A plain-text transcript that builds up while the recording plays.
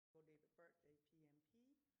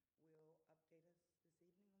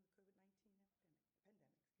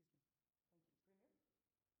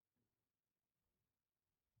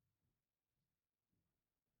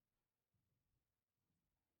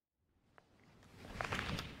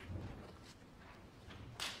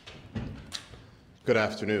Good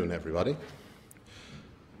afternoon, everybody.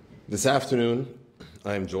 This afternoon,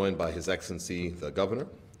 I am joined by His Excellency, the Governor.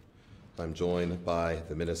 I'm joined by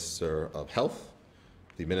the Minister of Health,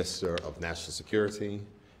 the Minister of National Security,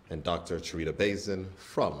 and Dr. Charita Bazin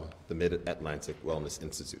from the Mid-Atlantic Wellness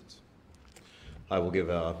Institute. I will give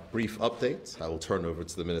a brief update. I will turn over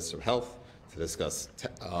to the Minister of Health to discuss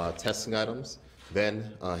testing items.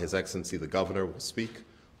 Then His Excellency, the Governor, will speak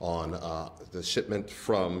on the shipment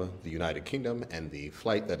from the United Kingdom and the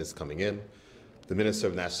flight that is coming in. The Minister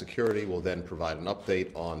of National Security will then provide an update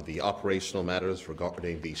on the operational matters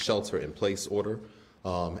regarding the shelter-in-place order.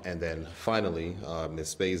 And then finally,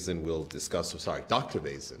 Ms. Bazin will discuss, Dr.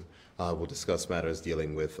 Bazin will discuss matters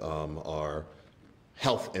dealing with our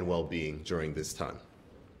health and well-being during this time.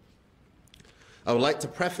 I would like to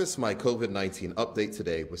preface my COVID-19 update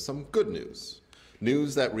today with some good news.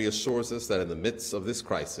 News that reassures us that in the midst of this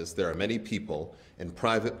crisis, there are many people and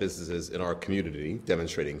private businesses in our community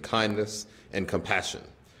demonstrating kindness and compassion.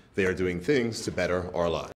 They are doing things to better our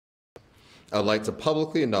lives. I would like to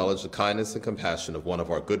publicly acknowledge the kindness and compassion of one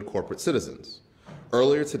of our good corporate citizens.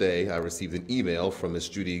 Earlier today, I received an email from Ms.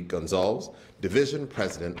 Judy Gonzalez, Division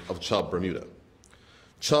President of Chubb Bermuda.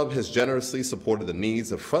 Chubb has generously supported the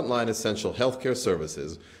needs of frontline essential healthcare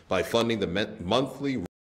services by funding the monthly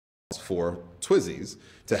for Twizzies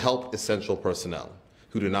to help essential personnel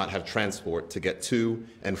who do not have transport to get to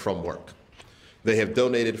and from work. They have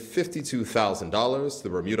donated $52,000 to the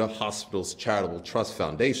Bermuda Hospitals Charitable Trust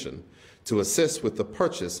Foundation to assist with the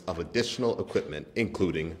purchase of additional equipment,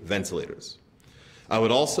 including ventilators. I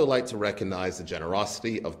would also like to recognize the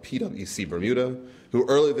generosity of PwC Bermuda, who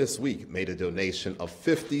earlier this week made a donation of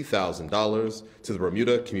 $50,000 to the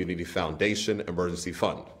Bermuda Community Foundation Emergency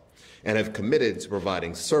Fund, and have committed to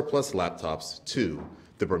providing surplus laptops to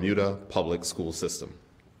the Bermuda public school system.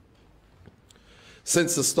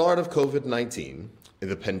 Since the start of COVID-19,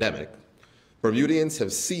 the pandemic, Bermudians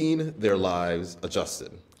have seen their lives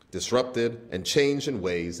adjusted, disrupted, and changed in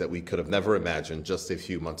ways that we could have never imagined just a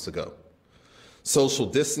few months ago. Social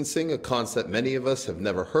distancing, a concept many of us have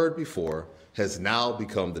never heard before, has now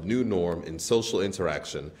become the new norm in social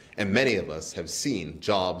interaction, and many of us have seen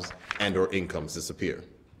jobs and/or incomes disappear.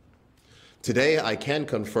 Today, I can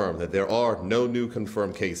confirm that there are no new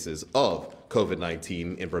confirmed cases of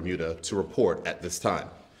COVID-19 in Bermuda to report at this time,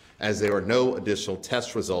 as there are no additional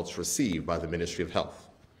test results received by the Ministry of Health.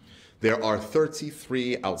 There are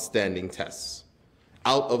 33 outstanding tests.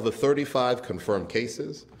 Out of the 35 confirmed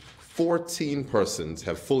cases, 14 persons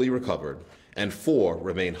have fully recovered and 4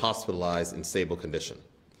 remain hospitalized in stable condition.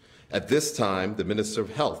 At this time, the Minister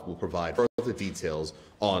of Health will provide further details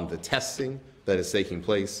on the testing that is taking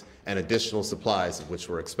place and additional supplies of which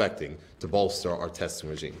we're expecting to bolster our testing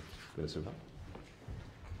regime. Minister of Health.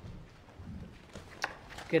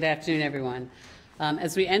 Good afternoon, everyone.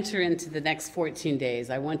 As we enter into the next 14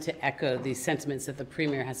 days, I want to echo the sentiments that the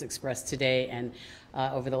Premier has expressed today and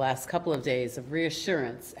over the last couple of days of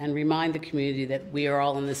reassurance, and remind the community that we are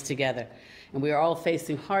all in this together, and we are all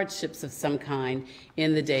facing hardships of some kind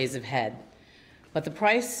in the days ahead. But the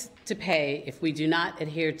price to pay if we do not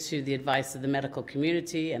adhere to the advice of the medical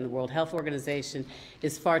community and the World Health Organization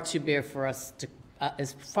is far too great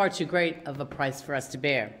of a price for us to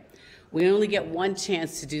bear. We only get one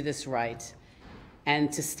chance to do this right,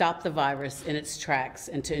 and to stop the virus in its tracks,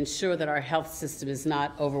 and to ensure that our health system is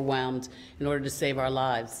not overwhelmed in order to save our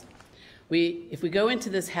lives. If we go into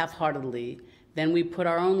this half-heartedly, then we put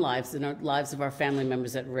our own lives and the lives of our family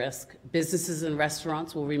members at risk. Businesses and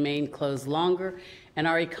restaurants will remain closed longer, and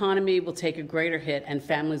our economy will take a greater hit, and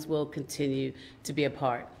families will continue to be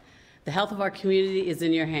apart. The health of our community is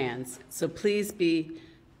in your hands, so please be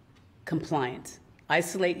compliant.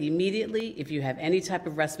 Isolate immediately if you have any type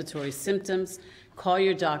of respiratory symptoms. Call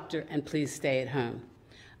your doctor, and please stay at home.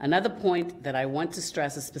 Another point that I want to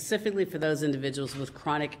stress is specifically for those individuals with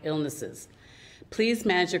chronic illnesses. Please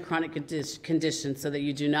manage your chronic condition so that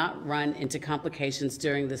you do not run into complications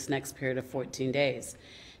during this next period of 14 days.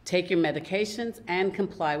 Take your medications and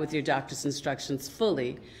comply with your doctor's instructions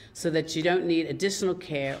fully so that you don't need additional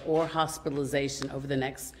care or hospitalization over the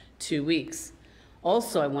next 2 weeks.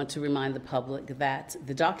 Also, I want to remind the public that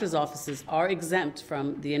the doctor's offices are exempt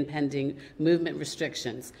from the impending movement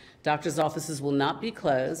restrictions. Doctor's offices will not be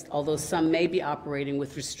closed, although some may be operating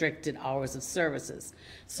with restricted hours of services.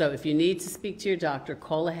 So if you need to speak to your doctor,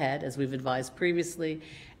 call ahead, as we've advised previously,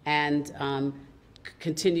 and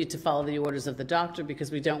continue to follow the orders of the doctor,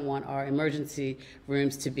 because we don't want our emergency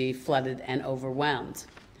rooms to be flooded and overwhelmed.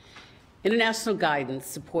 International guidance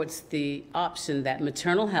supports the option that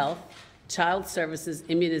maternal health, child services,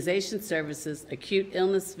 immunization services, acute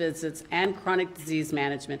illness visits, and chronic disease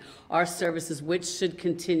management are services which should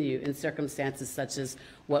continue in circumstances such as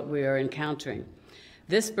what we are encountering.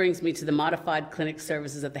 This brings me to the modified clinic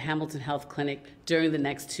services at the Hamilton Health Clinic during the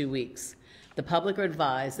next 2 weeks. The public are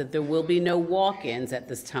advised that there will be no walk-ins at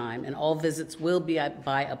this time, and all visits will be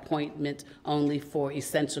by appointment only for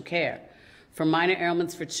essential care. For minor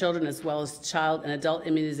ailments for children as well as child and adult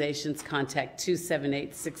immunizations, contact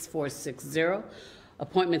 278-6460.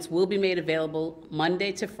 Appointments will be made available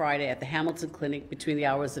Monday to Friday at the Hamilton Clinic between the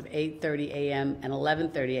hours of 8:30 a.m. and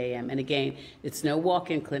 11:30 a.m. And again, it's no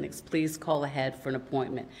walk-in clinics. Please call ahead for an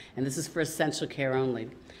appointment. And this is for essential care only.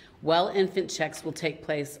 Well infant checks will take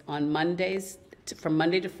place on Mondays, from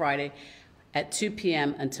Monday to Friday at 2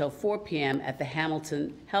 p.m. until 4 p.m. at the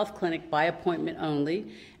Hamilton Health Clinic by appointment only.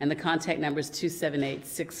 And the contact number is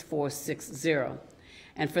 278-6460.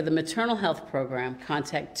 And for the maternal health program,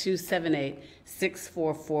 contact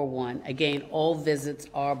 278-6441. Again, all visits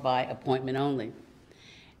are by appointment only.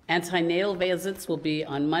 Antenatal visits will be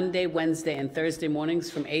on Monday, Wednesday, and Thursday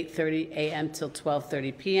mornings from 8:30 a.m. till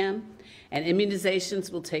 12:30 p.m. And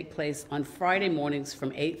immunizations will take place on Friday mornings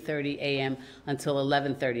from 8:30 a.m. until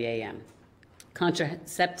 11:30 a.m.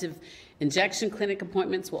 Contraceptive injection clinic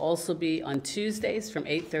appointments will also be on Tuesdays from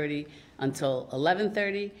 8:30 until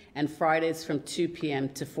 11:30 and Fridays from 2 p.m.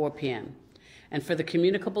 to 4 p.m. And for the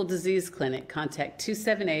communicable disease clinic, contact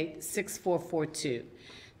 278-6442.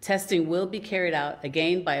 Testing will be carried out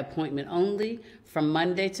again by appointment only from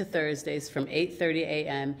Monday to Thursdays from 8:30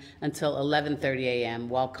 a.m. until 11:30 a.m.,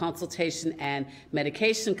 while consultation and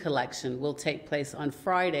medication collection will take place on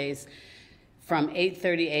Fridays from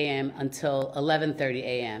 8:30 a.m. until 11:30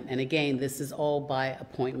 a.m. And again, this is all by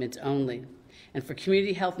appointment only. And for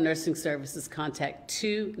community health nursing services, contact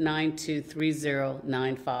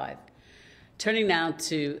 292-3095. Turning now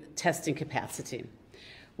to testing capacity.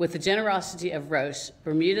 With the generosity of Roche,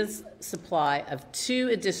 Bermuda's supply of 2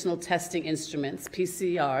 additional testing instruments,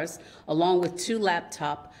 PCRs, along with 2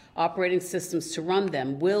 laptop operating systems to run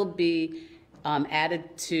them, will be added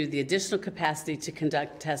to the additional capacity to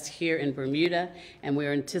conduct tests here in Bermuda, and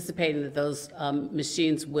we're anticipating that those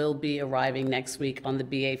machines will be arriving next week on the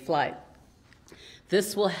BA flight.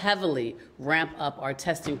 This will heavily ramp up our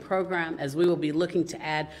testing program, as we will be looking to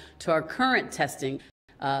add to our current testing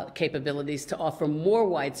capabilities to offer more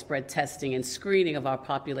widespread testing and screening of our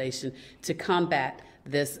population to combat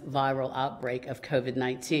this viral outbreak of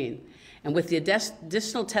COVID-19. And with the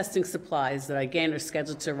additional testing supplies that again are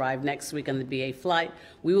scheduled to arrive next week on the BA flight,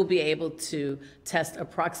 we will be able to test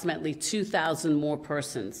approximately 2,000 more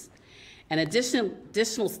persons. An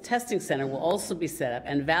additional testing center will also be set up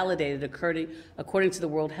and validated according to the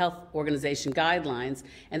World Health Organization guidelines,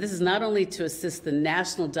 and this is not only to assist the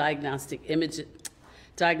national diagnostic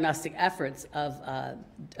efforts of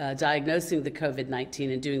diagnosing the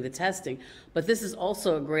COVID-19 and doing the testing, but this is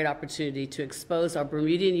also a great opportunity to expose our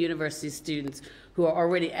Bermudian University students who are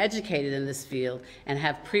already educated in this field and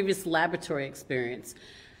have previous laboratory experience,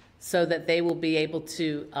 so that they will be able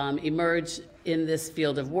to emerge in this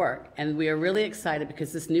field of work. And we are really excited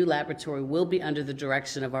because this new laboratory will be under the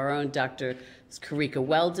direction of our own Dr. Karika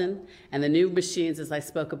Weldon, and the new machines, as I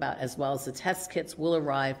spoke about, as well as the test kits, will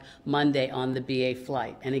arrive Monday on the BA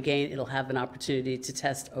flight. And again, it'll have an opportunity to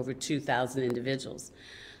test over 2,000 individuals.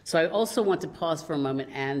 So I also want to pause for a moment,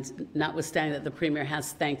 and notwithstanding that the Premier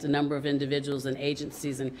has thanked a number of individuals and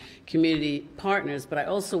agencies and community partners, but I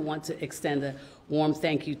also want to extend a warm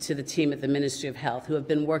thank you to the team at the Ministry of Health, who have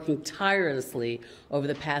been working tirelessly over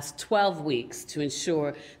the past 12 weeks to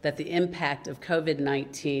ensure that the impact of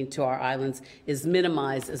COVID-19 to our islands is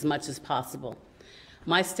minimized as much as possible.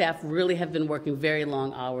 My staff really have been working very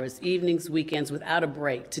long hours, evenings, weekends, without a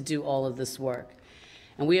break to do all of this work.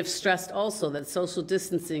 And we have stressed also that social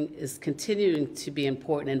distancing is continuing to be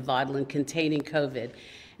important and vital in containing COVID.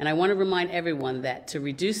 And I want to remind everyone that to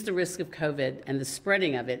reduce the risk of COVID and the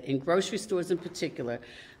spreading of it, in grocery stores in particular,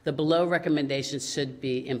 the below recommendations should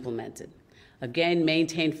be implemented. Again,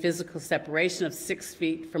 maintain physical separation of 6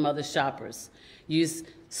 feet from other shoppers. Use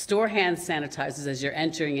store hand sanitizers as you're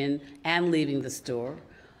entering in and leaving the store.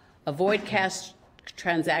 Avoid cash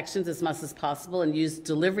transactions as much as possible and use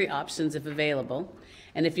delivery options if available.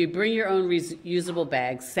 And if you bring your own reusable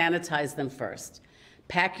bags, sanitize them first.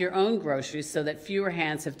 Pack your own groceries so that fewer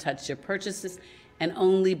hands have touched your purchases, and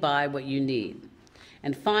only buy what you need.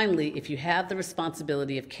 And finally, if you have the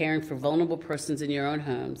responsibility of caring for vulnerable persons in your own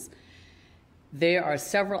homes, there are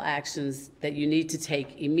several actions that you need to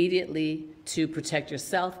take immediately to protect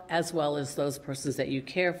yourself as well as those persons that you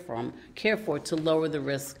care for to lower the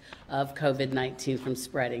risk of COVID-19 from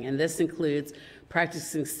spreading. And this includes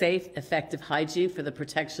practicing safe, effective hygiene for the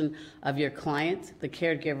protection of your client, the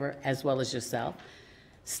caregiver, as well as yourself,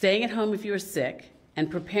 staying at home if you are sick,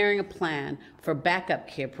 and preparing a plan for backup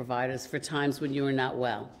care providers for times when you are not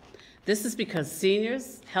well. This is because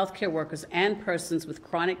seniors, healthcare workers, and persons with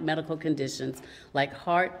chronic medical conditions like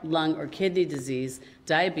heart, lung, or kidney disease,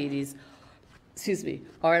 diabetes,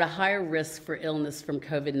 are at a higher risk for illness from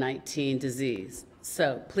COVID-19 disease.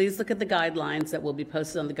 So please look at the guidelines that will be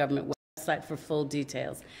posted on the government website for full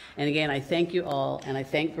details. And again, I thank you all, and I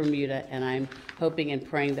thank Bermuda, and I'm hoping and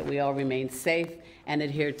praying that we all remain safe and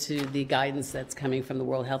adhere to the guidance that's coming from the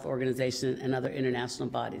World Health Organization and other international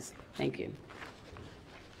bodies. Thank you.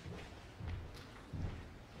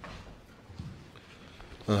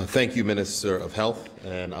 Thank you, Minister of Health,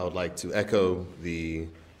 and I would like to echo the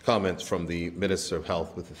comments from the Minister of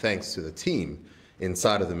Health with the thanks to the team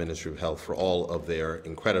inside of the Ministry of Health for all of their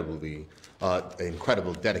incredible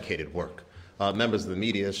dedicated work. Members of the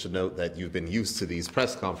media should note that you've been used to these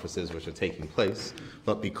press conferences which are taking place,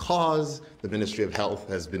 but because the Ministry of Health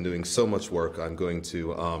has been doing so much work, I'm going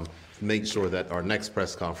to make sure that our next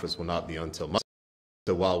press conference will not be until Monday.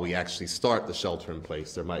 So while we actually start the shelter in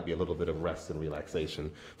place, there might be a little bit of rest and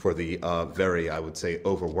relaxation for the very, I would say,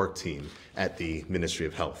 overworked team at the Ministry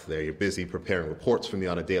of Health. They're busy preparing reports for me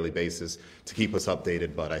on a daily basis to keep us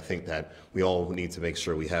updated, but I think that we all need to make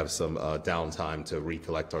sure we have some downtime to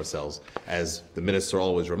recollect ourselves. As the Minister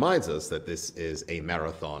always reminds us that this is a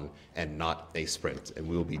marathon and not a sprint, and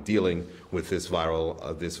we will be dealing with this viral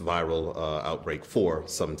outbreak for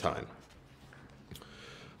some time.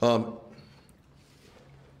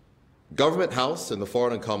 Government House and the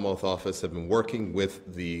Foreign and Commonwealth Office have been working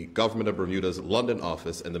with the Government of Bermuda's London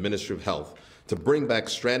office and the Ministry of Health to bring back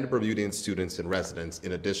stranded Bermudian students and residents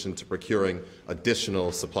in addition to procuring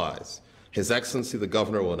additional supplies. His Excellency the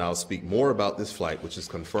Governor will now speak more about this flight, which is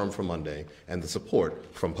confirmed for Monday, and the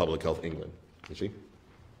support from Public Health England. Richie?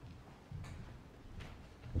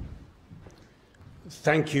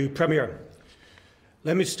 Thank you, Premier.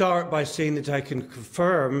 Let me start by saying that I can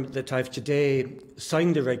confirm that I've today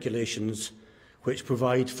signed the regulations which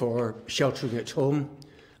provide for sheltering at home,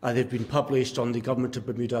 and they've been published on the Government of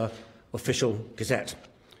Bermuda official gazette.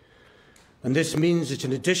 And this means that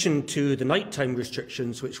in addition to the nighttime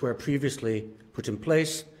restrictions which were previously put in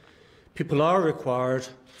place, people are required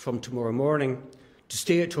from tomorrow morning to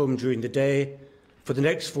stay at home during the day for the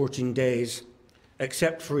next 14 days,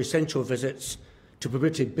 except for essential visits to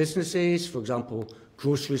permitted businesses, for example,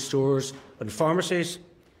 grocery stores and pharmacies,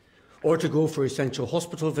 or to go for essential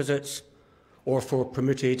hospital visits or for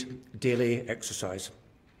permitted daily exercise.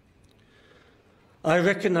 I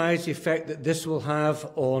recognise the effect that this will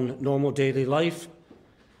have on normal daily life,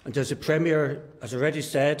 and as the Premier has already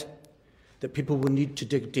said, that people will need to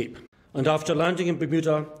dig deep. And after landing in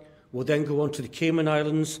Bermuda, we'll then go on to the Cayman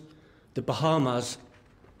Islands, the Bahamas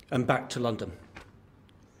and back to London.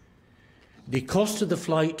 The cost of the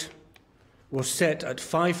flight was set at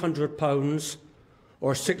 £500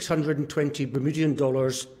 or $620 Bermudian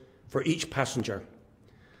dollars for each passenger.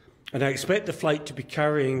 And I expect the flight to be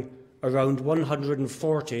carrying around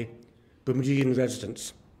 140 Bermudian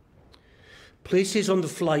residents. Places on the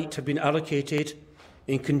flight have been allocated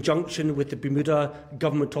in conjunction with the Bermuda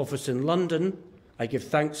Government Office in London. I give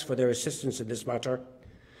thanks for their assistance in this matter.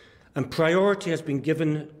 And priority has been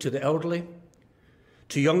given to the elderly,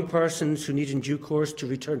 to young persons who need in due course to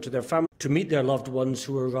return to their family, to meet their loved ones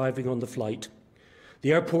who are arriving on the flight.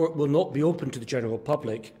 The airport will not be open to the general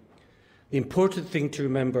public. The important thing to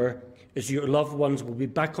remember is your loved ones will be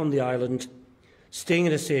back on the island, staying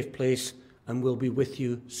in a safe place, and will be with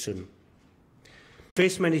you soon.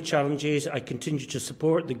 Face many challenges, I continue to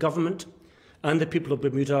support the government and the people of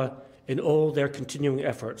Bermuda in all their continuing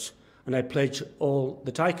efforts, and I pledge all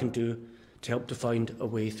that I can do to help to find a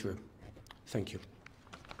way through. Thank you.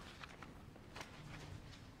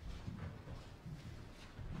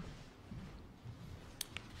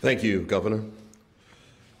 Thank you, Governor.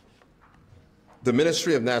 The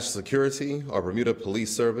Ministry of National Security, our Bermuda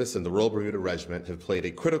Police Service, and the Royal Bermuda Regiment have played a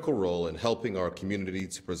critical role in helping our community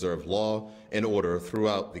to preserve law and order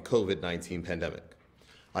throughout the COVID-19 pandemic.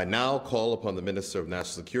 I now call upon the Minister of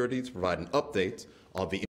National Security to provide an update on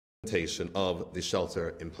the implementation of the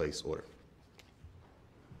shelter-in-place order.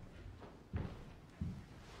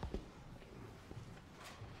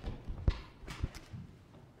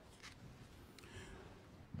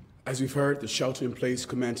 As we've heard, the shelter in place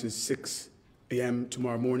commences 6 a.m.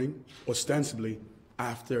 tomorrow morning. Ostensibly,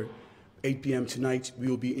 after 8 p.m. tonight, we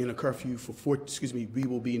will be in a curfew for we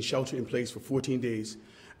will be in shelter in place for 14 days,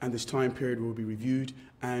 and this time period will be reviewed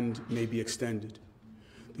and may be extended.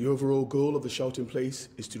 The overall goal of the shelter-in-place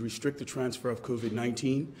is to restrict the transfer of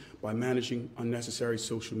COVID-19 by managing unnecessary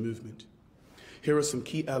social movement. Here are some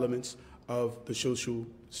key elements of the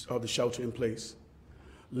shelter-in-place.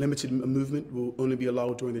 Limited movement will only be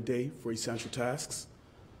allowed during the day for essential tasks.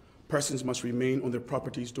 Persons must remain on their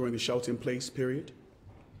properties during the shelter-in-place period.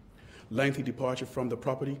 Lengthy departure from the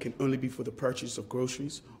property can only be for the purchase of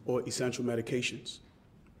groceries or essential medications.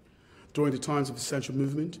 During the times of essential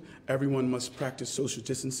movement, everyone must practice social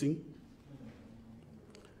distancing.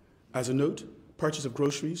 As a note, purchase of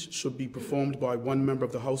groceries should be performed by one member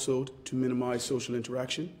of the household to minimize social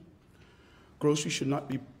interaction. Groceries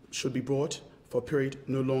should be brought for a period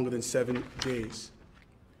no longer than 7 days.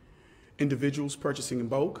 Individuals purchasing in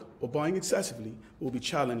bulk or buying excessively will be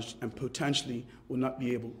challenged and potentially will not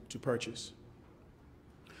be able to purchase.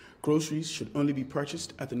 Groceries should only be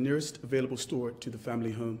purchased at the nearest available store to the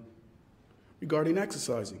family home. Regarding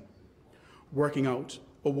exercising, working out,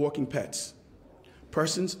 or walking pets,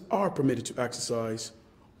 persons are permitted to exercise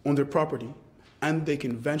on their property, and they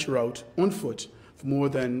can venture out on foot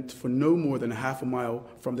for no more than half a mile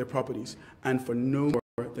from their properties and for no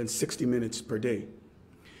more than 60 minutes per day.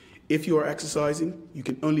 If you are exercising, you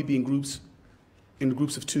can only be in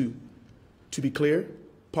groups of 2. To be clear,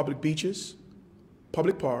 public beaches,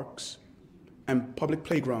 public parks, and public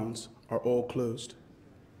playgrounds are all closed.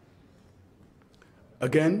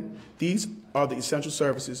 Again, these are the essential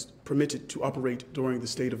services permitted to operate during the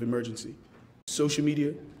state of emergency: social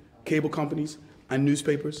media, cable companies, and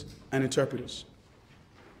newspapers, and interpreters.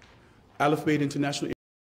 Alphabet International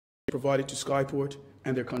provided to Skyport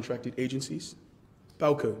and their contracted agencies.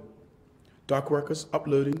 Balco, dock workers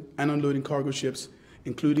uploading and unloading cargo ships,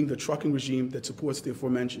 including the trucking regime that supports the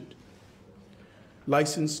aforementioned.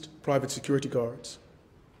 Licensed private security guards,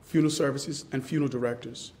 funeral services and funeral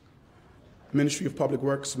directors, Ministry of Public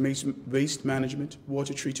Works, Waste Management,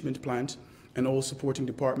 Water Treatment Plant, and all supporting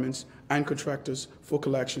departments and contractors for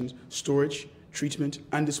collection, storage, treatment,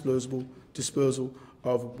 and disposal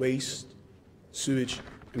of waste, sewage,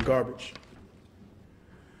 and garbage.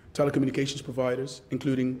 Telecommunications providers,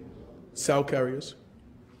 including cell carriers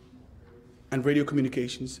and radio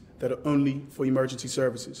communications that are only for emergency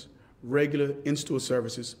services. Regular in-store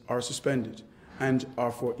services are suspended and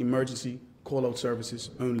are for emergency call-out services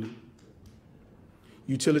only.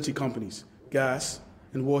 Utility companies, gas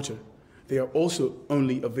and water, they are also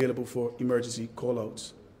only available for emergency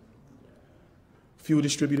call-outs. Fuel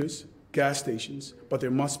distributors, gas stations, but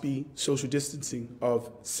there must be social distancing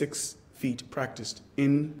of 6 feet practiced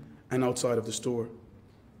in and outside of the store.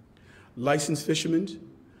 Licensed fishermen,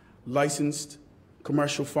 licensed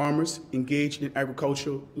commercial farmers engaged in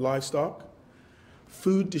agricultural livestock,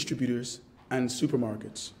 food distributors and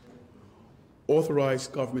supermarkets,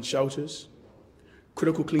 authorized government shelters,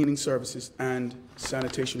 critical cleaning services, and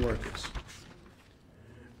sanitation workers.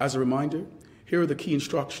 As a reminder, here are the key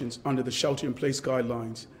instructions under the shelter-in-place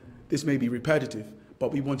guidelines. This may be repetitive,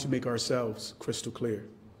 but we want to make ourselves crystal clear.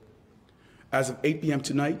 As of 8 p.m.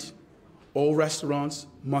 tonight, all restaurants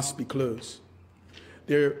must be closed.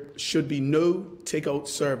 There should be no takeout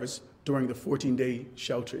service during the 14-day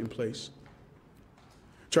shelter-in-place.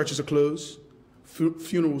 Churches are closed.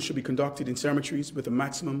 Funerals should be conducted in cemeteries with a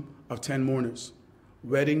maximum of 10 mourners.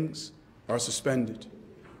 Weddings are suspended.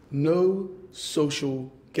 No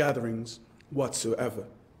social gatherings whatsoever.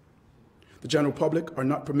 The general public are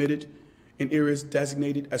not permitted in areas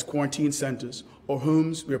designated as quarantine centers or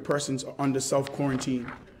homes where persons are under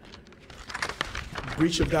self-quarantine.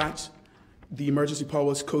 Breach of that, the Emergency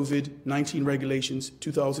Powers COVID-19 Regulations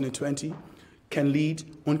 2020 can lead,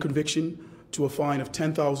 on conviction, to a fine of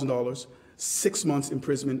 $10,000, 6 months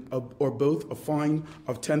imprisonment, or both a fine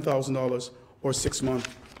of $10,000 or 6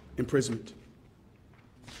 month imprisonment.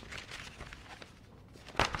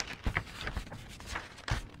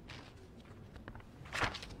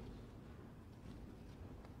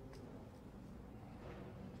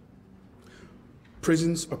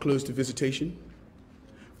 Prisons are closed to visitation.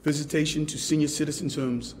 Visitation to senior citizens'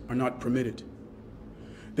 homes are not permitted.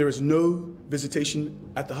 There is no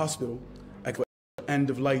visitation at the hospital except for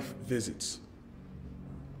end-of-life visits.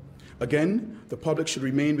 Again, the public should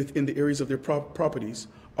remain within the areas of their properties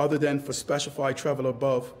other than for specified travel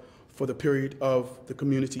above for the period of the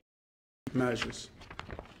community measures.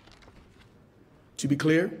 To be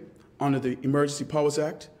clear, under the Emergency Powers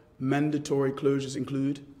Act, mandatory closures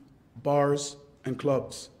include bars and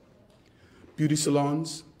clubs, beauty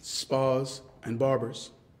salons, spas and barbers,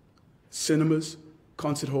 cinemas,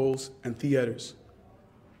 concert halls and theaters,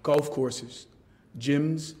 golf courses,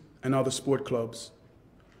 gyms and other sport clubs,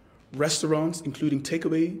 restaurants including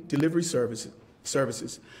takeaway delivery services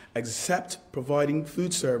services, except providing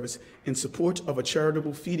food service in support of a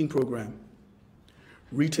charitable feeding program.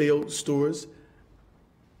 Retail stores,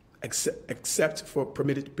 except for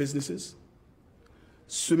permitted businesses.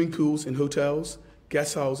 Swimming pools in hotels,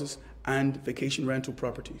 guest houses, and vacation rental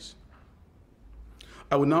properties.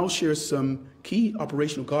 I will now share some key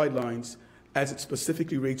operational guidelines as it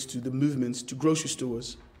specifically relates to the movements to grocery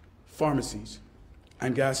stores, pharmacies,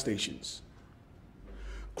 and gas stations.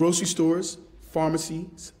 Grocery stores,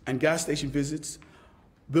 pharmacies, and gas station visits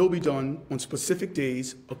will be done on specific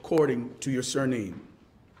days according to your surname.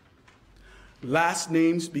 Last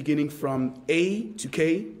names beginning from A to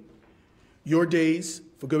K. Your days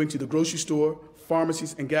for going to the grocery store,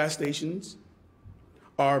 pharmacies, and gas stations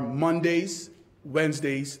are Mondays,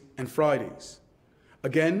 Wednesdays, and Fridays.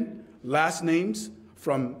 Again, last names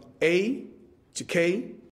from A to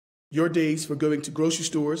K. Your days for going to grocery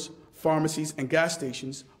stores, pharmacies, and gas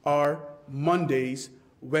stations are Mondays,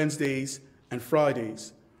 Wednesdays, and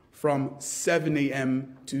Fridays from 7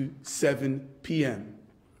 a.m. to 7 p.m.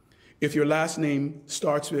 If your last name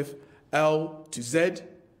starts with L to Z,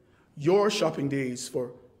 your shopping days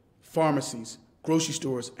for pharmacies, grocery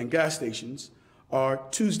stores, and gas stations are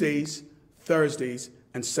Tuesdays, Thursdays,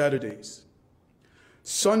 and Saturdays.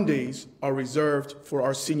 Sundays are reserved for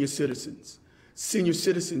our senior citizens. Senior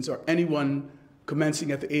citizens are anyone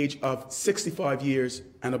commencing at the age of 65 years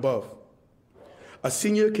and above. A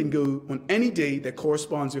senior can go on any day that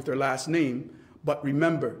corresponds with their last name, but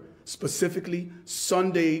remember, specifically,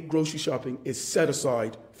 Sunday grocery shopping is set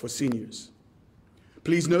aside for seniors.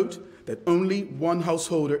 Please note that only one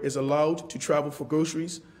householder is allowed to travel for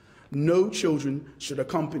groceries. No children should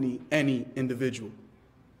accompany any individual.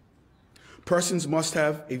 Persons must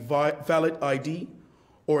have a valid ID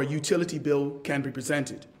or a utility bill can be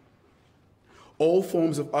presented. All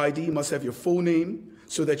forms of ID must have your full name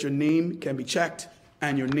so that your name can be checked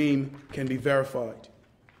and your name can be verified.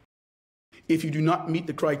 If you do not meet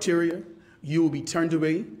the criteria, you will be turned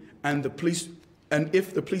away, and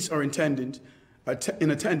if the police are in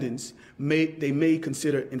attendance, they may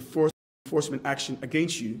consider enforcement action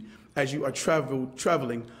against you as you are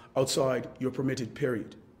traveling outside your permitted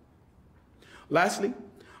period. Lastly,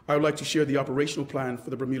 I would like to share the operational plan for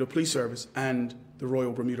the Bermuda Police Service and the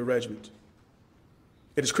Royal Bermuda Regiment.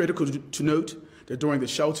 It is critical to note that during the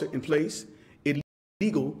shelter in place, it is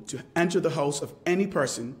illegal to enter the house of any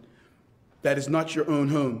person that is not your own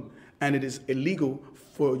home, and it is illegal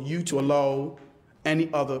for you to allow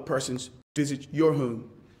any other persons to visit your home.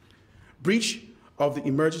 Breach of the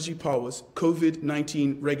Emergency Powers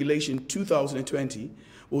Covid-19 Regulation 2020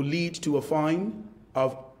 will lead to a fine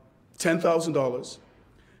of $10,000,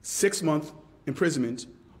 6-month imprisonment,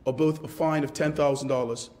 or both a fine of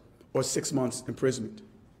 $10,000 or 6 months imprisonment.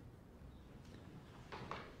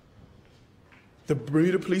 The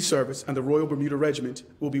Bermuda Police Service and the Royal Bermuda Regiment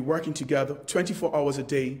will be working together 24 hours a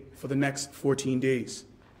day for the next 14 days.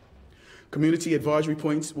 Community advisory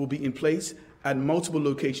points will be in place at multiple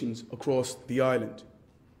locations across the island.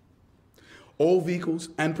 All vehicles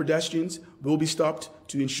and pedestrians will be stopped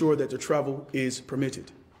to ensure that the travel is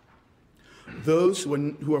permitted. Those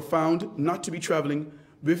who are found not to be traveling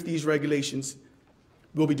with these regulations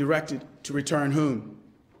will be directed to return home.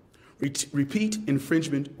 Repeat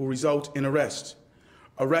infringement will result in arrest.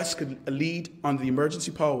 Arrest could lead under the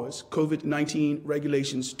Emergency Powers COVID-19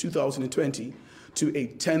 Regulations 2020 to a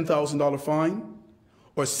 $10,000 fine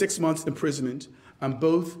or 6 months imprisonment, and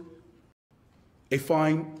both a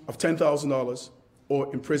fine of $10,000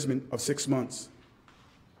 or imprisonment of 6 months.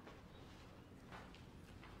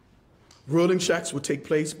 Rolling checks will take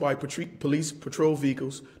place by police patrol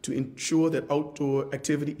vehicles to ensure that outdoor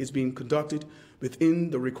activity is being conducted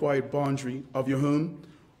within the required boundary of your home,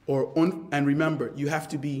 and remember, you have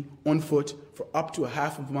to be on foot for up to a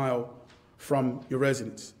half a mile from your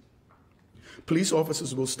residence. Police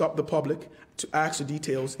officers will stop the public to ask for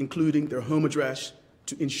details, including their home address,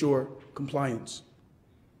 to ensure compliance.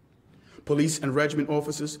 Police and regiment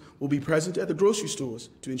officers will be present at the grocery stores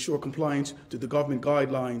to ensure compliance to the government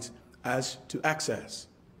guidelines as to access.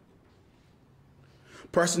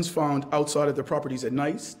 Persons found outside of their properties at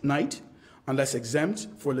night, unless exempt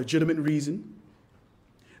for a legitimate reason,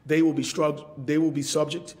 they will be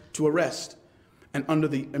subject to arrest, and under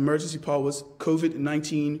the Emergency Powers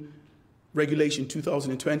COVID-19 Regulation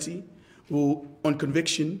 2020, on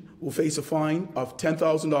conviction, will face a fine of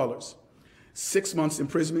 $10,000, 6 months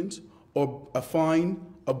imprisonment, or a fine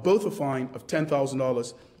of both a fine of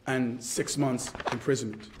 $10,000 and 6 months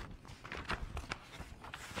imprisonment.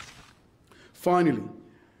 Finally,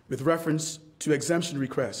 with reference to exemption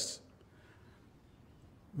requests,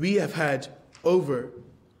 we have had over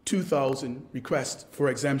 2,000 requests for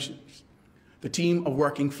exemptions. The team are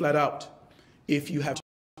working flat out. If you have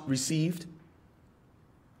received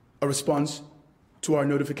a response to our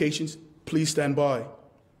notifications, please stand by.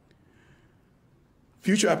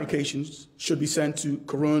 Future applications should be sent to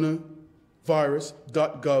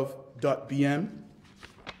coronavirus.gov.bm.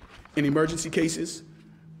 In emergency cases,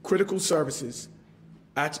 critical services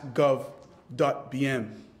at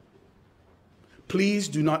gov.bm. Please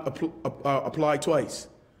do not apply twice.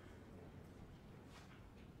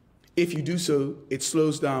 If you do so, it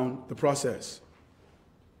slows down the process.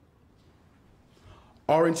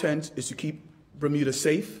 Our intent is to keep Bermuda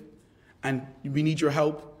safe, and we need your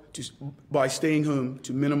help by staying home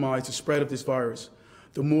to minimize the spread of this virus.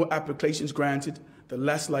 The more applications granted, the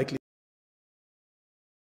less likely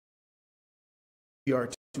we are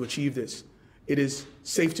to achieve this. It is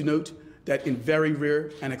safe to note that in very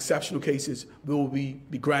rare and exceptional cases, we will be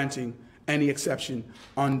granting any exception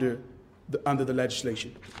under the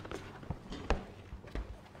legislation.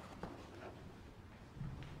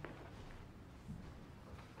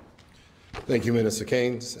 Thank you, Minister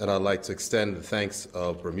Keynes, and I'd like to extend the thanks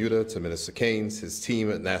of Bermuda to Minister Keynes, his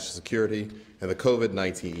team at National Security, and the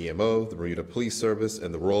COVID-19 EMO, the Bermuda Police Service,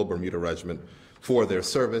 and the Royal Bermuda Regiment for their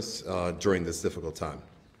service during this difficult time.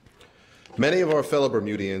 Many of our fellow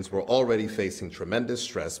Bermudians were already facing tremendous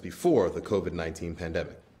stress before the COVID-19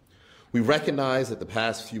 pandemic. We recognize that the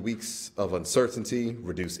past few weeks of uncertainty,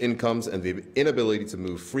 reduced incomes, and the inability to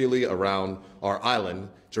move freely around our island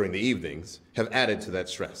during the evenings have added to that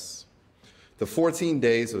stress. The 14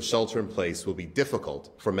 days of shelter in place will be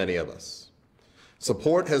difficult for many of us.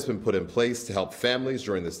 Support has been put in place to help families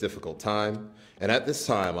during this difficult time, and at this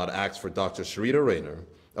time, I'd ask for Dr. Sharita Rayner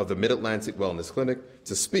of the Mid-Atlantic Wellness Clinic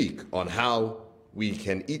to speak on how we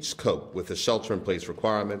can each cope with the shelter-in-place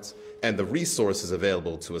requirements and the resources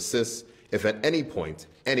available to assist if at any point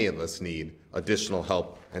any of us need additional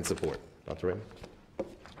help and support. Dr. Rayner.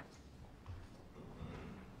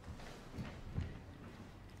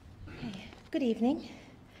 Good evening.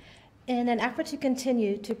 In an effort to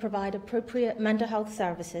continue to provide appropriate mental health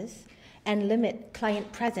services and limit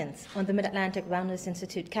client presence on the Mid-Atlantic Wellness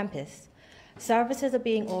Institute campus, services are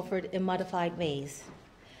being offered in modified ways.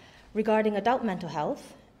 Regarding adult mental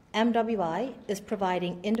health, MWI is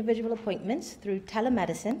providing individual appointments through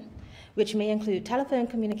telemedicine, which may include telephone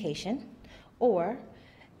communication, or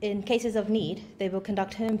in cases of need, they will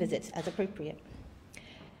conduct home visits as appropriate.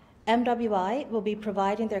 MWI will be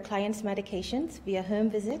providing their clients' medications via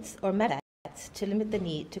home visits or medats to limit the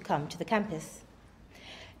need to come to the campus.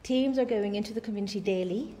 Teams are going into the community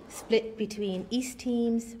daily, split between East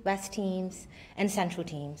teams, West teams, and Central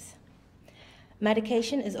teams.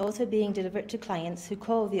 Medication is also being delivered to clients who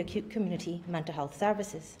call the acute community mental health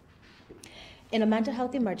services. In a mental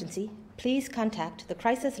health emergency, please contact the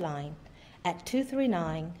crisis line at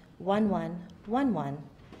 239-1111,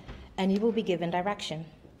 and you will be given direction.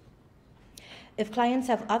 If clients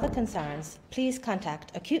have other concerns, please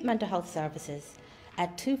contact Acute Mental Health Services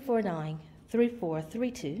at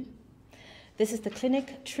 249-3432. This is the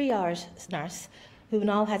clinic triage nurse who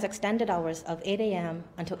now has extended hours of 8 a.m.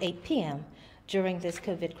 until 8 p.m. during this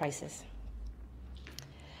COVID crisis.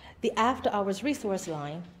 The after-hours resource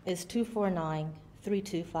line is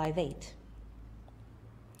 249-3258.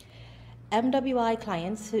 MWI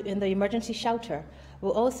clients who in the emergency shelter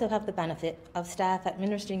will also have the benefit of staff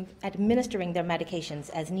administering their medications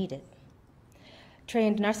as needed.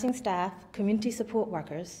 Trained nursing staff, community support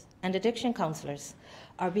workers, and addiction counselors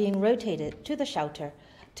are being rotated to the shelter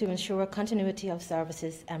to ensure continuity of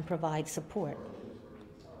services and provide support.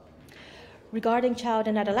 Regarding child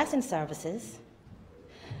and adolescent services,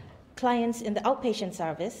 clients in the outpatient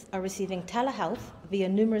service are receiving telehealth via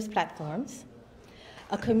numerous platforms.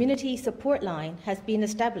 A community support line has been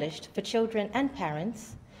established for children and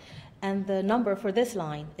parents, and the number for this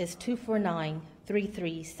line is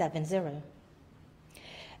 249-3370.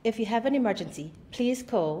 If you have an emergency, please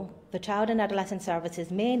call the Child and Adolescent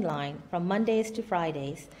Services main line from Mondays to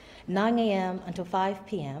Fridays, 9 a.m. until 5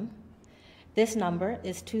 p.m. This number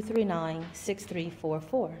is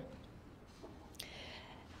 239-6344.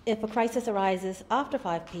 If a crisis arises after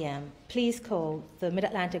 5 p.m., please call the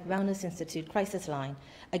Mid-Atlantic Wellness Institute crisis line.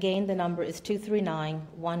 Again, the number is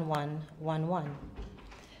 239-1111.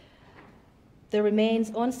 There remains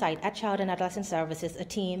on site at Child and Adolescent Services a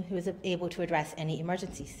team who is able to address any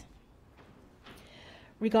emergencies.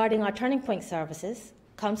 Regarding our Turning Point services,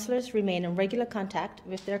 counselors remain in regular contact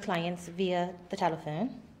with their clients via the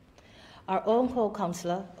telephone. Our on-call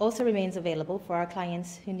counselor also remains available for our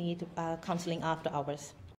clients who need counseling after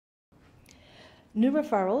hours. New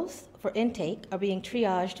referrals for intake are being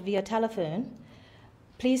triaged via telephone.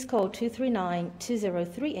 please call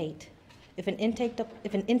 239-2038 if an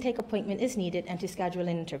intake appointment is needed and to schedule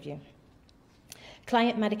an interview.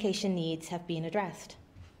 Client medication needs have been addressed.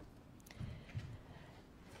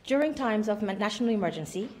 During times of national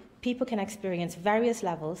emergency, people can experience various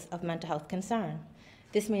levels of mental health concern.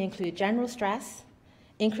 This may include general stress,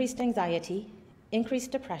 increased anxiety,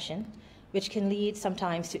 increased depression, which can lead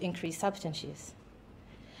sometimes to increased substance use.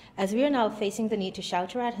 As we are now facing the need to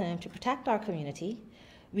shelter at home to protect our community,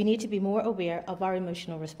 we need to be more aware of our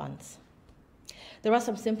emotional response. There are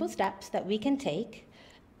some simple steps that we can take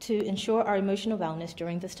to ensure our emotional wellness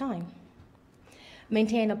during this time.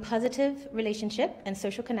 Maintain a positive relationship and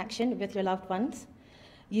social connection with your loved ones.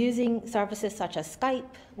 Using services such as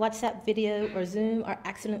Skype, WhatsApp video, or Zoom are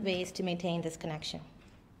excellent ways to maintain this connection.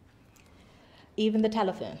 Even the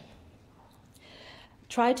telephone.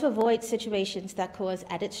 Try to avoid situations that cause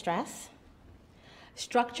added stress.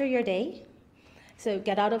 Structure your day. So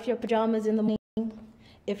get out of your pajamas in the morning.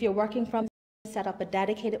 If you're working from home, set up a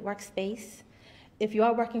dedicated workspace. If you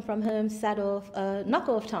are working from home, set off a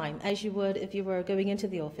knock-off time as you would if you were going into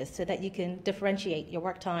the office so that you can differentiate your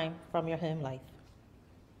work time from your home life.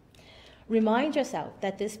 Remind yourself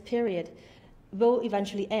that this period will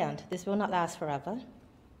eventually end. This will not last forever.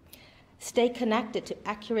 Stay connected to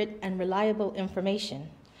accurate and reliable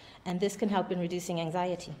information, and this can help in reducing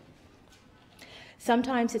anxiety.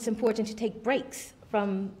 Sometimes it's important to take breaks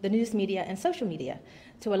from the news media and social media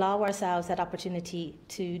to allow ourselves that opportunity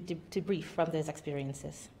to debrief from those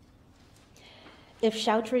experiences. If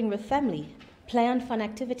sheltering with family, plan fun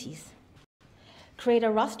activities. Create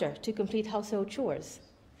a roster to complete household chores,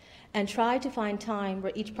 and try to find time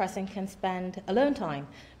where each person can spend alone time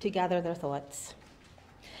to gather their thoughts.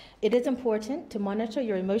 It is important to monitor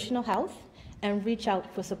your emotional health and reach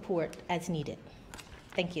out for support as needed.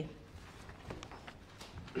 Thank you.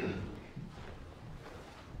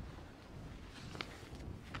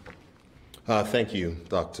 Thank you,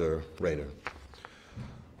 Dr. Rayner.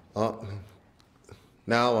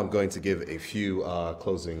 Now I'm going to give a few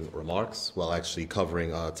closing remarks while actually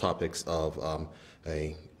covering topics of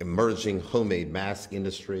an emerging homemade mask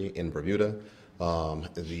industry in Bermuda,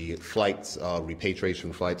 the flights,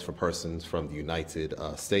 repatriation flights for persons from the United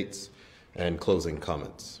States, and closing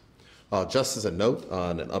comments. Just as a note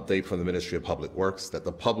on an update from the Ministry of Public Works that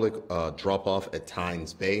the public drop-off at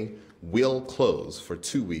Tynes Bay will close for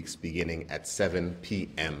 2 weeks beginning at 7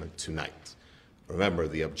 p.m. tonight. Remember,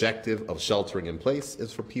 the objective of sheltering in place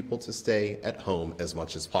is for people to stay at home as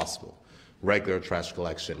much as possible. Regular trash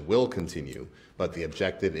collection will continue, but the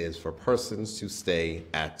objective is for persons to stay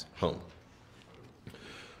at home.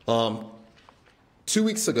 2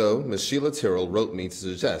 weeks ago, Ms. Sheila Tyrrell wrote me to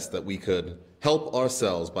suggest that we could help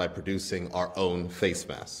ourselves by producing our own face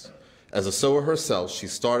masks. As a sewer herself, she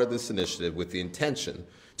started this initiative with the intention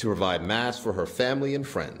to provide masks for her family and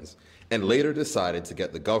friends, and later decided to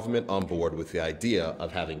get the government on board with the idea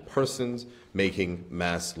of having persons making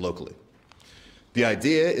masks locally. The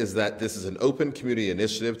idea is that this is an open community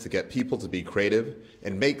initiative to get people to be creative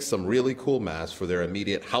and make some really cool masks for their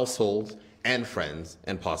immediate households and friends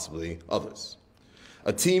and possibly others.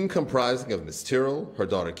 A team comprising of Ms. Tyrrell, her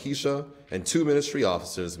daughter Keisha, and 2 ministry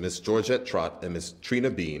officers, Ms. Georgette Trott and Ms. Trina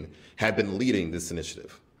Bean, have been leading this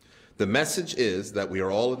initiative. The message is that we are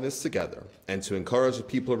all in this together and to encourage the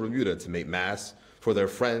people of Bermuda to make masks for their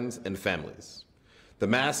friends and families. The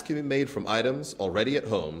masks can be made from items already at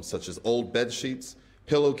home, such as old bed sheets,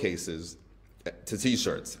 pillowcases, to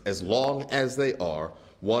t-shirts, as long as they are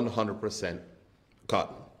 100%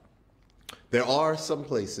 cotton. There are some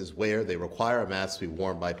places where they require a mask to be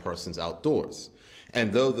worn by persons outdoors.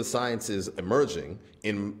 And though the science is emerging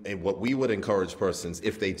in what we would encourage persons,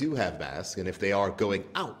 if they do have masks and if they are going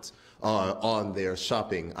out on their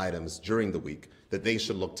shopping items during the week, that they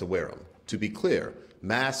should look to wear them. To be clear,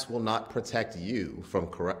 masks will not protect you from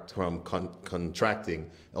contracting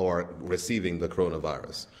or receiving the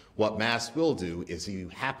coronavirus. What masks will do is if you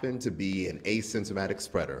happen to be an asymptomatic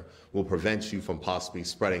spreader, will prevent you from possibly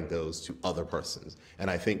spreading those to other persons. And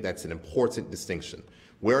I think that's an important distinction.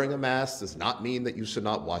 Wearing a mask does not mean that you should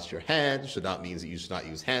not wash your hands, should not mean that you should not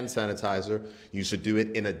use hand sanitizer. You should do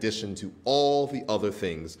it in addition to all the other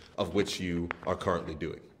things of which you are currently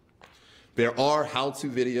doing. There are how-to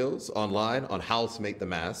videos online on how to make the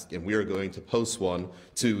mask, and we are going to post one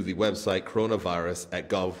to the website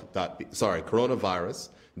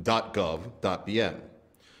coronavirus.gov.bm,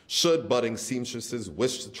 should budding seamstresses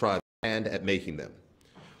wish to try their hand at making them.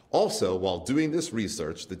 Also, while doing this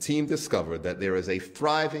research, the team discovered that there is a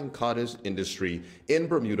thriving cottage industry in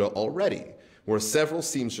Bermuda already, where several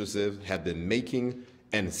seamstresses have been making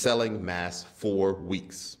and selling masks for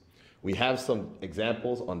weeks. We have some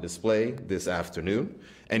examples on display this afternoon,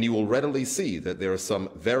 and you will readily see that there are some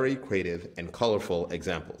very creative and colorful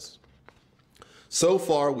examples. So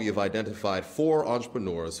far, we have identified 4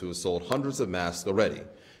 entrepreneurs who have sold hundreds of masks already,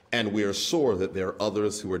 and we are sure that there are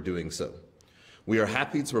others who are doing so. We are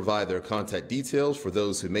happy to provide their contact details for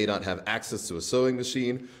those who may not have access to a sewing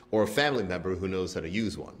machine or a family member who knows how to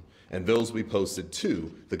use one, and those we posted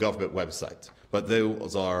to the government website. But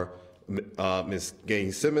those are Ms.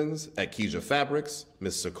 Gay Simmons at Keja Fabrics,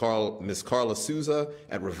 Ms. Carla Souza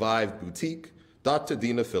at Revived Boutique, Dr.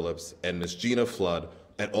 Dina Phillips, and Ms. Gina Flood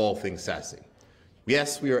at All Things Sassy.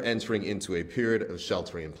 Yes, we are entering into a period of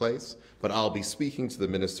sheltering in place, but I'll be speaking to the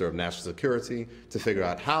Minister of National Security to figure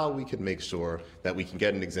out how we can make sure that we can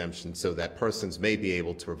get an exemption so that persons may be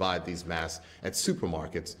able to provide these masks at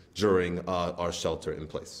supermarkets during our shelter in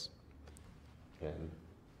place. And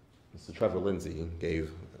Mr. Trevor Lindsay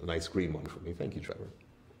gave a nice green one for me. Thank you, Trevor.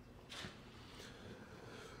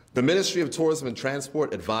 The Ministry of Tourism and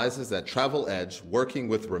Transport advises that Travel Edge, working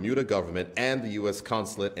with the Bermuda government and the U.S.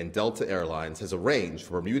 Consulate and Delta Airlines, has arranged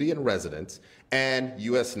for Bermudian residents and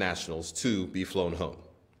U.S. nationals to be flown home.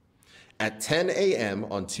 At 10 a.m.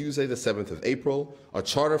 on Tuesday, the 7th of April, a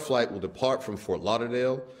charter flight will depart from Fort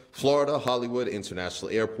Lauderdale, Florida Hollywood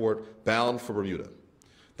International Airport, bound for Bermuda.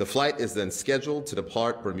 The flight is then scheduled to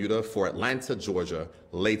depart Bermuda for Atlanta, Georgia,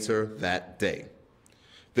 later that day.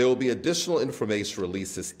 There will be additional information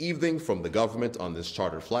released this evening from the government on this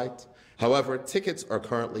charter flight. However, tickets are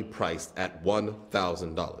currently priced at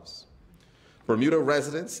 $1,000. Bermuda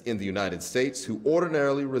residents in the United States who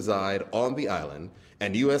ordinarily reside on the island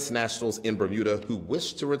and U.S. nationals in Bermuda who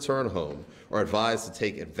wish to return home are advised to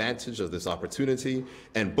take advantage of this opportunity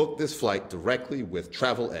and book this flight directly with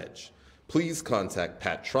Travel Edge. Please contact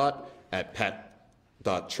Pat Trott at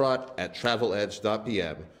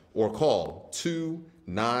pat.trott@traveledge.pm or call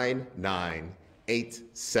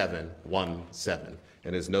 299-8717.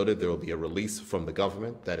 And as noted, there will be a release from the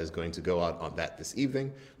government that is going to go out on that this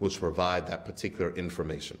evening, which will provide that particular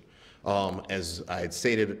information. As I had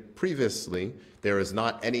stated previously, there is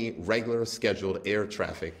not any regular scheduled air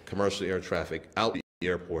traffic, commercial air traffic out the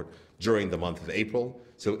airport during the month of April.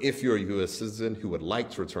 So if you're a U.S. citizen who would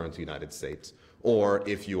like to return to the United States, or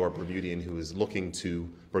if you are Bermudian who is looking to,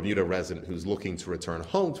 Bermuda resident who's looking to return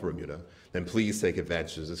home to Bermuda, then please take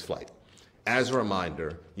advantage of this flight. As a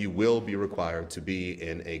reminder, you will be required to be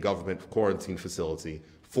in a government quarantine facility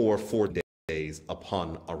for 4 days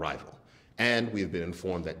upon arrival. And we've been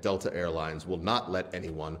informed that Delta Airlines will not let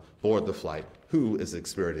anyone board the flight who is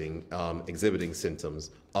exhibiting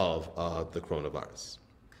symptoms of the coronavirus.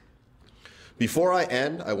 Before I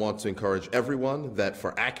end, I want to encourage everyone that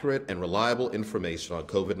for accurate and reliable information on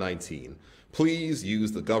COVID-19, please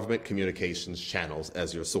use the government communications channels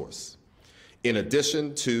as your source. In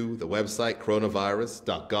addition to the website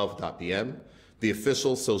coronavirus.gov.bm, the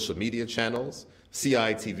official social media channels,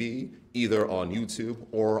 CITV, either on YouTube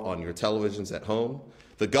or on your televisions at home,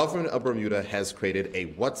 the government of Bermuda has created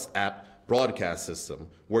a WhatsApp broadcast system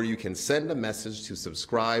where you can send a message to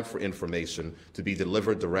subscribe for information to be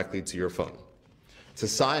delivered directly to your phone. To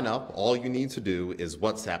sign up, all you need to do is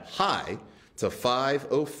WhatsApp HI to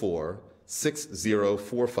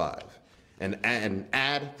 504-6045 and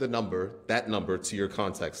add that number to your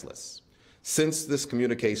contacts list. Since this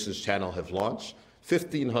communications channel have launched,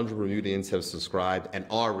 1,500 Bermudians have subscribed and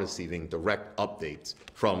are receiving direct updates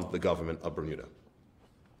from the government of Bermuda.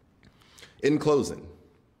 In closing,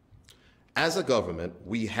 as a government,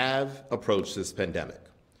 we have approached this pandemic,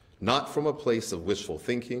 not from a place of wishful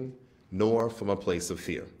thinking, nor from a place of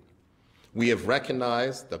fear. We have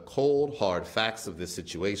recognized the cold, hard facts of this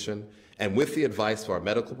situation, and with the advice of our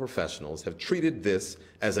medical professionals, have treated this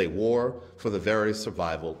as a war for the very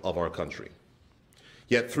survival of our country.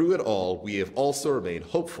 Yet through it all, we have also remained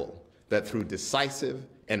hopeful that through decisive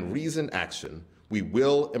and reasoned action, we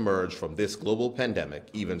will emerge from this global pandemic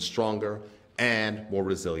even stronger and more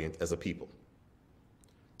resilient as a people.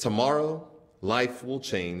 Tomorrow, life will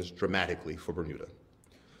change dramatically for Bermuda.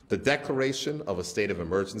 The declaration of a state of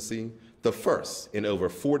emergency, the first in over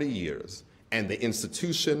 40 years, and the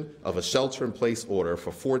institution of a shelter-in-place order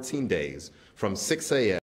for 14 days from 6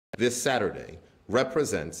 a.m. this Saturday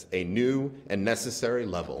represents a new and necessary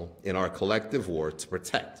level in our collective war to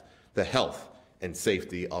protect the health and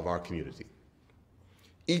safety of our community.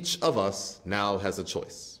 Each of us now has a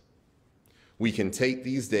choice. We can take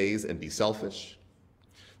these days and be selfish,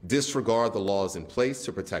 disregard the laws in place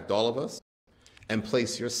to protect all of us, and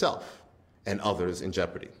place yourself and others in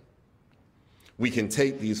jeopardy. We can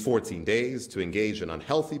take these 14 days to engage in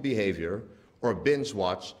unhealthy behavior or binge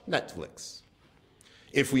watch Netflix.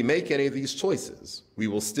 If we make any of these choices, we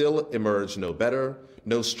will still emerge no better,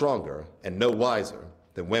 no stronger, and no wiser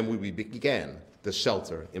than when we began the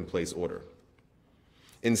shelter-in-place order.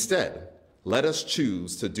 Instead, let us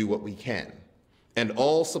choose to do what we can and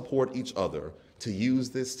all support each other to use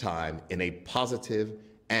this time in a positive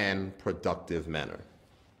and productive manner.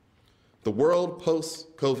 The world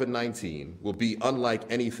post-COVID-19 will be unlike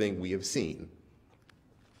anything we have seen.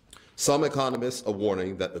 Some economists are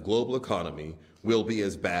warning that the global economy will be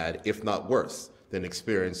as bad, if not worse, than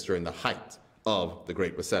experienced during the height of the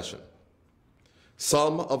Great Recession.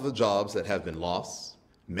 Some of the jobs that have been lost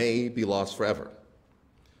may be lost forever.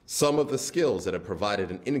 Some of the skills that have provided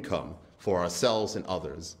an income for ourselves and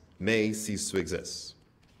others may cease to exist.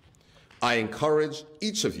 I encourage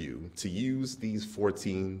each of you to use these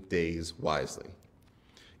 14 days wisely.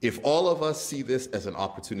 If all of us see this as an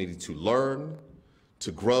opportunity to learn,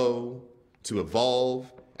 to grow, to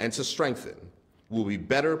evolve, and to strengthen, we'll be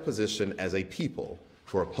better positioned as a people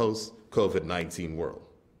for a post-COVID-19 world.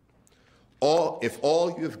 If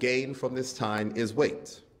all you have gained from this time is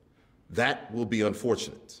weight, that will be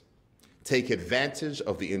unfortunate. Take advantage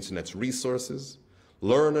of the internet's resources,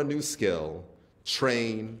 learn a new skill,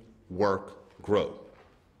 train, work, grow.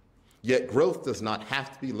 Yet growth does not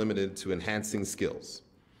have to be limited to enhancing skills.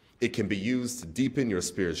 It can be used to deepen your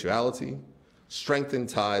spirituality, strengthen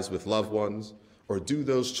ties with loved ones, or do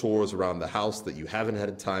those chores around the house that you haven't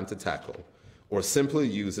had time to tackle, or simply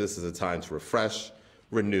use this as a time to refresh,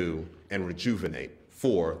 renew, and rejuvenate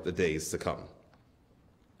for the days to come.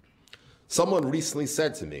 Someone recently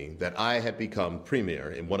said to me that I had become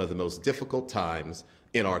premier in one of the most difficult times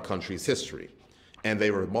in our country's history, and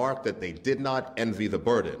they remarked that they did not envy the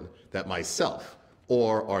burden that myself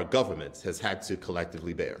or our government has had to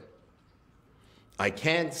collectively bear. I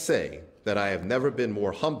can't say that I have never been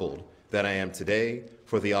more humbled than I am today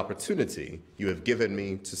for the opportunity you have given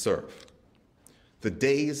me to serve. The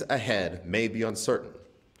days ahead may be uncertain.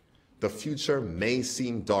 The future may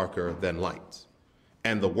seem darker than light,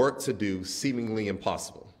 and the work to do seemingly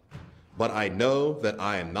impossible. But I know that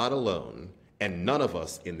I am not alone, and none of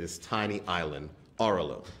us in this tiny island are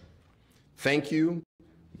alone. Thank you,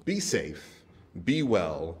 be safe, be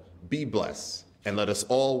well, be blessed, and let us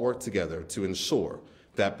all work together to ensure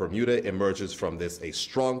that Bermuda emerges from this a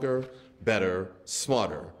stronger, better,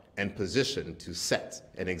 smarter, and positioned to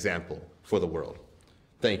set an example for the world.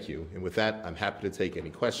 Thank you. And with that, I'm happy to take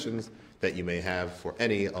any questions that you may have for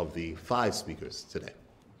any of the 5 speakers today.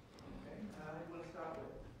 We'll start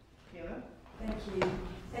with Kayla. Thank you.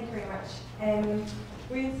 Thank you very much.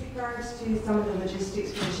 With regards to some of the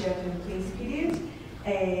logistics for the shelter-in-place period,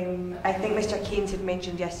 I think Mr. Keynes had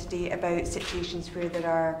mentioned yesterday about situations where there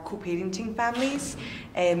are co-parenting families.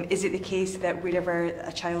 Is it the case that wherever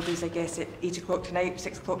a child is, I guess, at 8 o'clock tonight,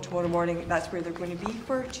 6 o'clock tomorrow morning, that's where they're going to be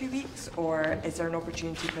for 2 weeks? Or is there an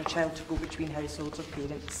opportunity for a child to go between households of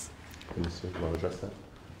parents? Can you want to address that?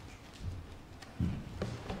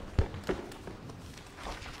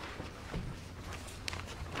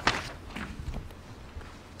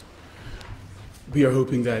 We are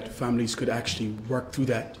hoping that families could actually work through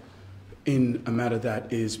that in a manner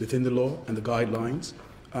that is within the law and the guidelines,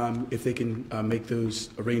 if they can make those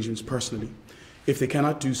arrangements personally. If they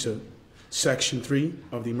cannot do so, Section 3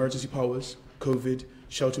 of the Emergency Powers COVID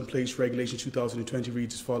Shelter-in-Place Regulation 2020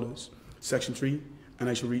 reads as follows. Section 3, and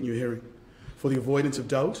I shall read in your hearing. For the avoidance of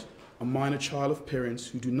doubt, a minor child of parents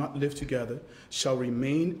who do not live together shall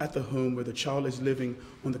remain at the home where the child is living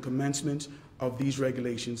on the commencement of these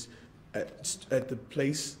regulations at the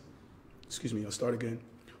place, I'll start again.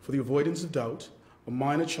 For the avoidance of doubt, a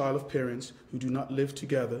minor child of parents who do not live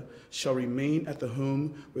together shall remain at the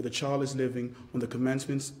home where the child is living on the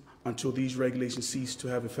commencements until these regulations cease to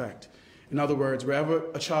have effect. In other words, wherever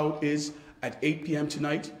a child is at 8 p.m.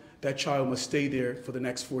 tonight, that child must stay there for the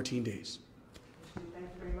next 14 days. Thank you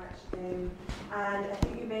very much. And I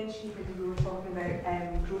think you mentioned when we were talking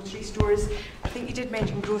about grocery stores, I think you did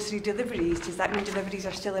mention grocery deliveries. Does that mean deliveries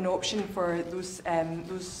are still an option for those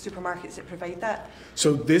supermarkets that provide that?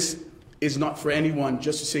 So this is not for anyone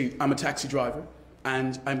just to say, I'm a taxi driver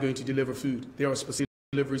and I'm going to deliver food. There are specific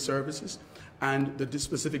delivery services, and the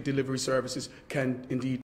specific delivery services can indeed